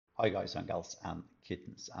Hi guys and gals and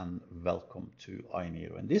kittens, and welcome to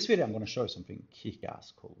iNero. In this video I'm going to show you something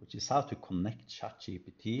kick-ass cool, which is how to connect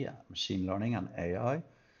ChatGPT, machine learning and AI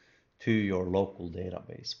to your local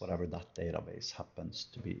database, whatever that database happens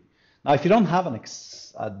to be. Now if you don't have a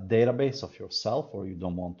database of yourself, or you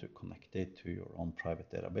don't want to connect it to your own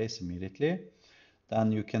private database immediately,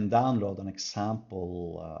 then you can download an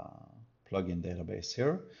example plugin database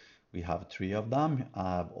here. We have 3 of them.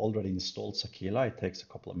 I've already installed Sakila. It takes a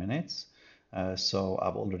couple of minutes. So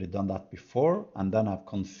I've already done that before. And then I've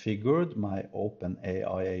configured my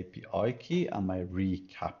OpenAI API key and my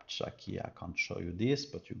reCAPTCHA key. I can't show you this,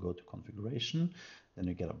 but you go to configuration. Then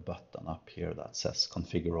you get a button up here that says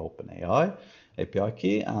configure OpenAI API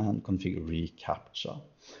key and configure reCAPTCHA.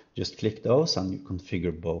 Just click those and you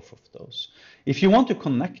configure both of those. If you want to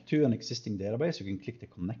connect to an existing database, you can click the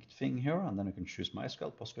connect thing here, and then you can choose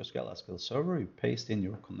MySQL, PostgreSQL, SQL Server. You paste in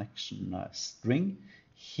your connection string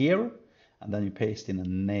here, and then you paste in a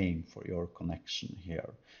name for your connection here,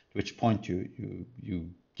 at which point you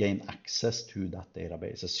gain access to that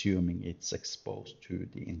database, assuming it's exposed to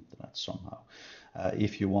the internet somehow.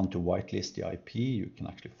 If you want to whitelist the IP, you can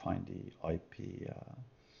actually find the IP.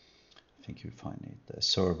 I think you find it, the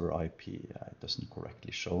server IP. It doesn't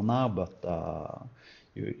correctly show now, but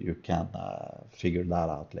you can figure that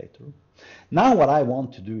out later. Now what I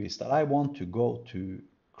want to do is that I want to go to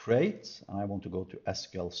Create, and I want to go to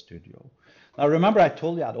SQL Studio. Now remember I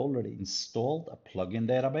told you I'd already installed a plugin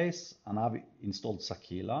database, and I've installed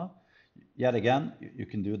Sakila. Yet again, you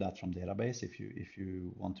can do that from database if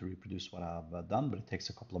you want to reproduce what I've done, but it takes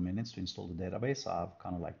a couple of minutes to install the database. I've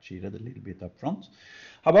kind of like cheated a little bit up front.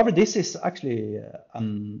 However, this is actually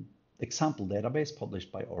an example database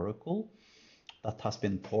published by Oracle that has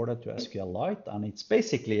been ported to SQLite, and it's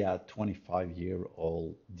basically a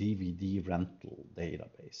 25-year-old DVD rental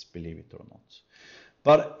database, believe it or not.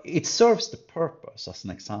 But it serves the purpose as an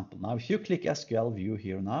example. Now, if you click SQL View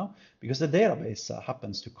here now, because the database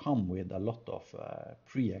happens to come with a lot of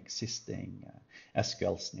pre-existing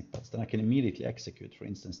SQL snippets, then I can immediately execute, for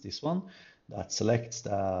instance, this one that selects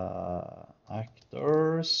the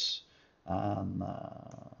actors and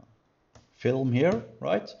film here,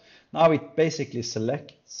 right? Now it basically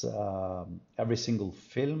selects every single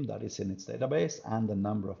film that is in its database and the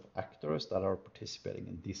number of actors that are participating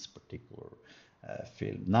in this particular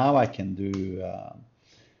film. Now I can do,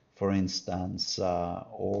 for instance,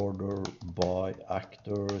 order by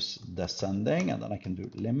actors descending, and then I can do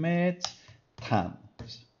limit 10.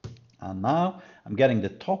 And now I'm getting the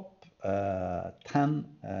top 10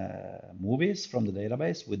 movies from the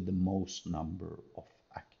database with the most number of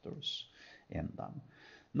actors in them.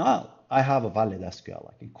 Now I have a valid SQL.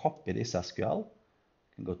 I can copy this SQL.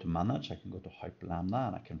 I can go to manage, I can go to hyperlambda,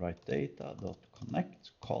 and I can write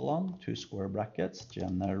data.connect colon 2 square brackets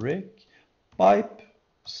generic pipe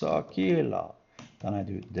Sakila. Then I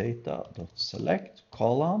do data.select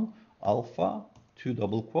colon alpha 2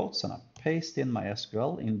 double quotes, and I paste in my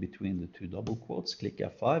SQL in between the 2 double quotes, click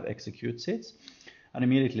F5, executes it, and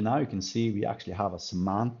immediately now you can see we actually have a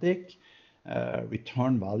semantic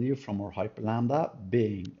return value from our hyperlambda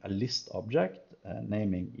being a list object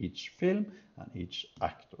naming each film and each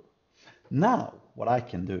actor. Now what I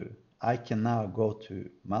can do, I can now go to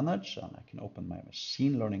manage, and I can open my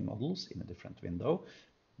machine learning models in a different window.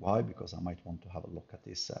 Why? Because I might want to have a look at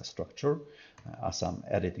this structure as I'm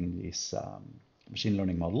editing this machine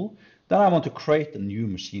learning model. Then I want to create a new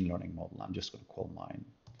machine learning model. I'm just going to call mine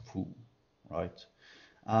foo, right?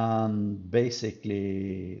 And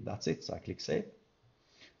basically that's it. So I click save.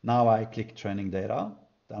 Now I click training data.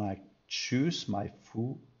 Then I choose my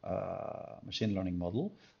foo machine learning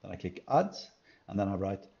model. Then I click add, and then I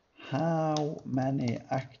write how many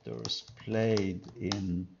actors played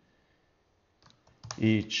in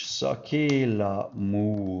each Sakila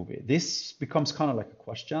movie. This becomes kind of like a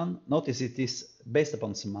question. Notice it is based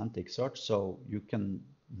upon semantic search, so you can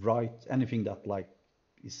write anything that like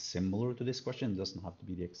is similar to this question. It doesn't have to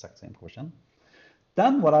be the exact same question.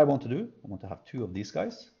 Then what I want to do, I want to have 2 of these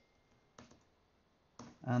guys.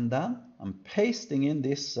 And then I'm pasting in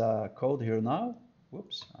this code here now.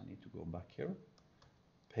 Whoops, I need to go back here.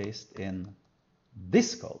 Paste in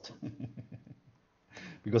this code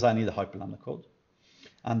because I need a hyperlambda code.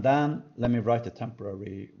 And then let me write a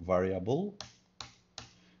temporary variable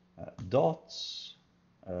dot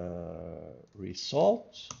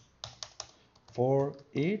result for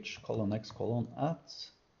each colon x colon at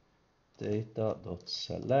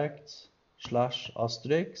data.select /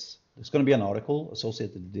 asterisk. There's going to be an article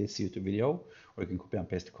associated with this YouTube video, or you can copy and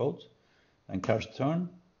paste the code. And character return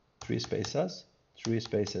 3 spaces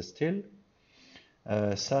till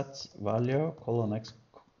set value colon x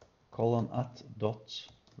colon at dot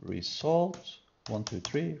result 1 2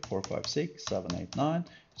 3 4 5 6 7 8 9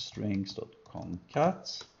 strings dot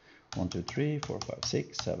concat 1 2 3 4 5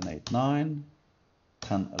 6 7 8 9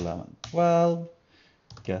 10 11 12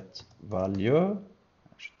 get value.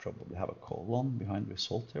 I should probably have a colon behind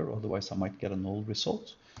result here, otherwise I might get a null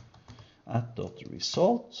result. At dot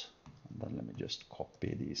result, and then let me just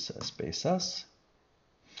copy these spaces,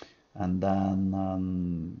 and then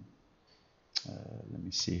let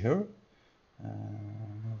me see here,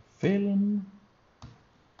 film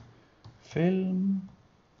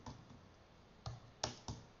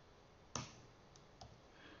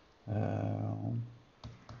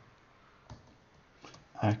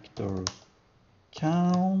actor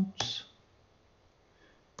count,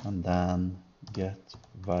 and then get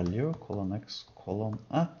value colon x colon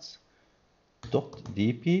at dot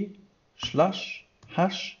dp slash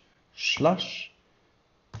hash slash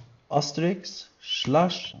asterisk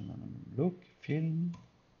slash, and then look film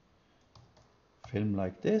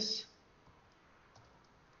like this,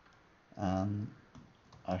 and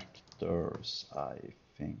actors, I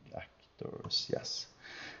think actors, yes.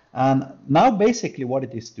 And now basically what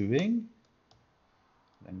it is doing,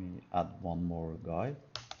 let me add one more guy.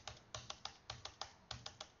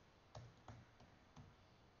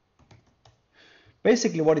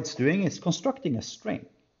 Basically what it's doing is constructing a string,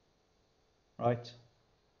 right?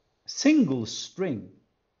 Single string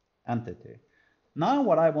entity. Now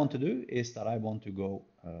what I want to do is that I want to go,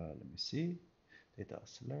 let me see, data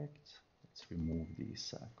select, let's remove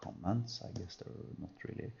these comments, I guess they're not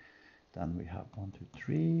really. Then we have 1 2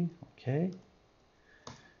 3, okay,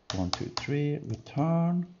 1 2 3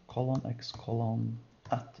 return colon x colon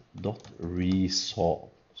at dot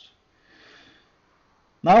result.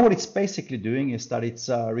 Now what it's basically doing is that it's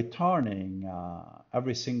returning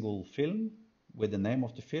every single film with the name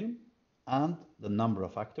of the film and the number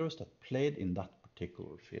of actors that played in that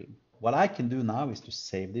particular film. What I can do now is to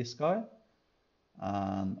save this guy,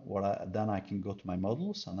 and then I can go to my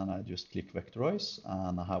models, and then I just click vectorize,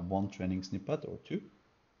 and I have one training snippet or two,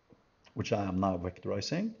 which I am now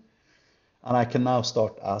vectorizing, and I can now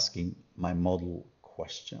start asking my model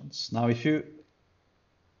questions. Now if you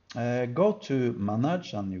go to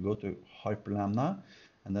manage and you go to hyperlambda,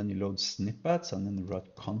 and then you load snippets, and then you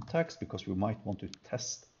write context, because we might want to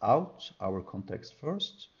test out our context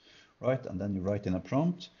first, right? And then you write in a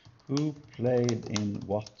prompt, who played in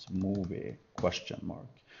what movie, question mark.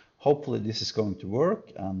 Hopefully this is going to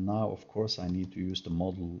work. And now of course I need to use the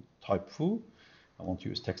model type foo. I want to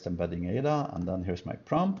use text embedding ADA, and then here's my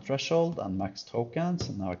prompt, threshold and max tokens,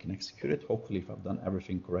 and now I can execute it. Hopefully if I've done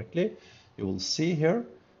everything correctly, you will see here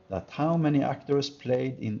that how many actors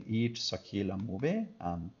played in each Sakila movie,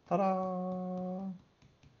 and ta-da!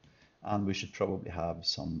 And we should probably have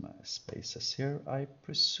some spaces here, I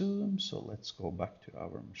presume. So let's go back to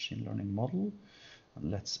our machine learning model,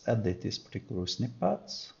 and let's edit this particular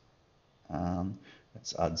snippet, and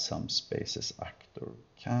let's add some spaces, actor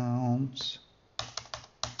count.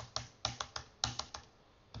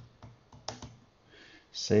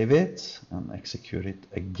 Save it and execute it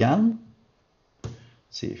again.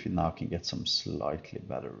 See if you now can get some slightly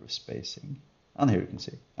better spacing. And here you can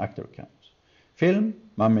see actor count. Film,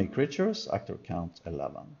 mummy creatures, actor count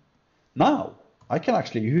 11. Now I can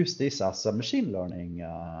actually use this as a machine learning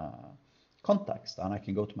context, and I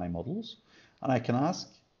can go to my models and I can ask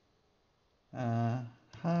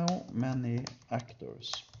how many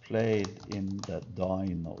actors played in the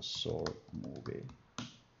dinosaur movie.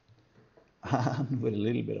 And with a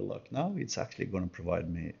little bit of luck now, it's actually going to provide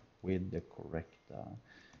me with the correct,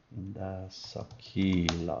 in the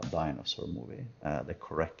Sakila dinosaur movie, the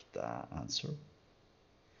correct answer.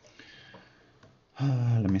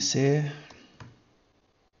 Let me see.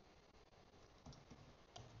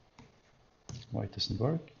 Why it doesn't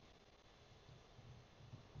work?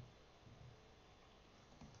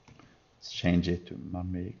 Let's change it to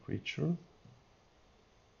mummy creature.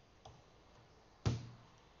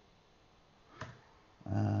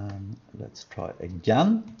 Let's try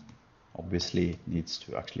again. Obviously, it needs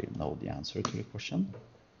to actually know the answer to the question.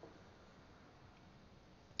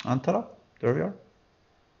 And ta-da, there we are.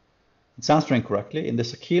 It's answering correctly. In the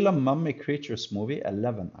Sakila Mummy Creatures movie,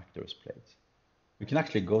 11 actors played. We can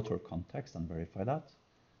actually go to our context and verify that.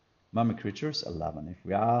 Mummy Creatures, 11. If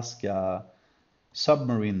we ask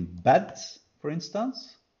submarine beds, for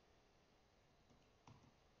instance,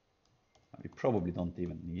 we probably don't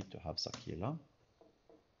even need to have Sakila.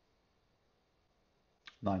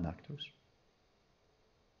 9 actors.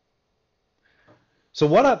 So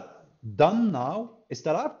what I've done now is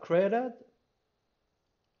that I've created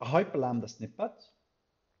a hyperlambda snippet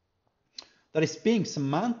that is being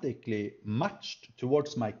semantically matched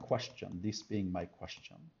towards my question, this being my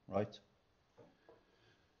question, right?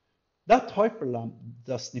 That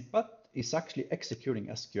hyperlambda snippet is actually executing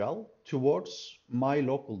SQL towards my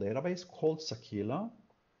local database called Sakila.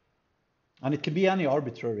 And it can be any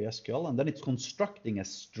arbitrary SQL, and then it's constructing a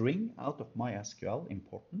string out of my SQL,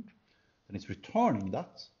 important. Then it's returning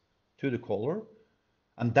that to the caller.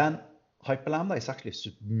 And then hyperlambda is actually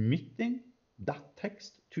submitting that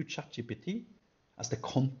text to ChatGPT as the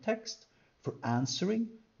context for answering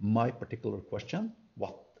my particular question,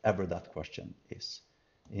 whatever that question is,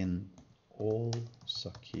 in all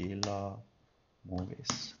Sakila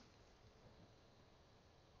movies.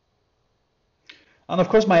 And of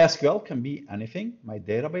course, my SQL can be anything, my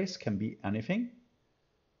database can be anything,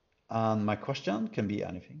 and my question can be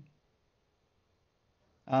anything.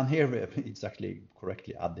 And here it's actually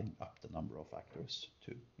correctly adding up the number of actors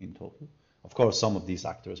too in total. Of course, some of these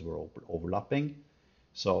actors were overlapping,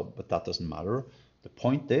 but that doesn't matter. The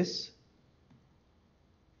point is,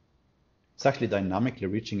 it's actually dynamically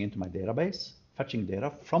reaching into my database, fetching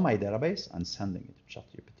data from my database and sending it to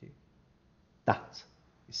ChatGPT. That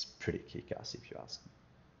is pretty kick-ass if you ask me.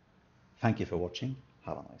 Thank you for watching.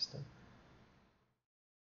 Have a nice day.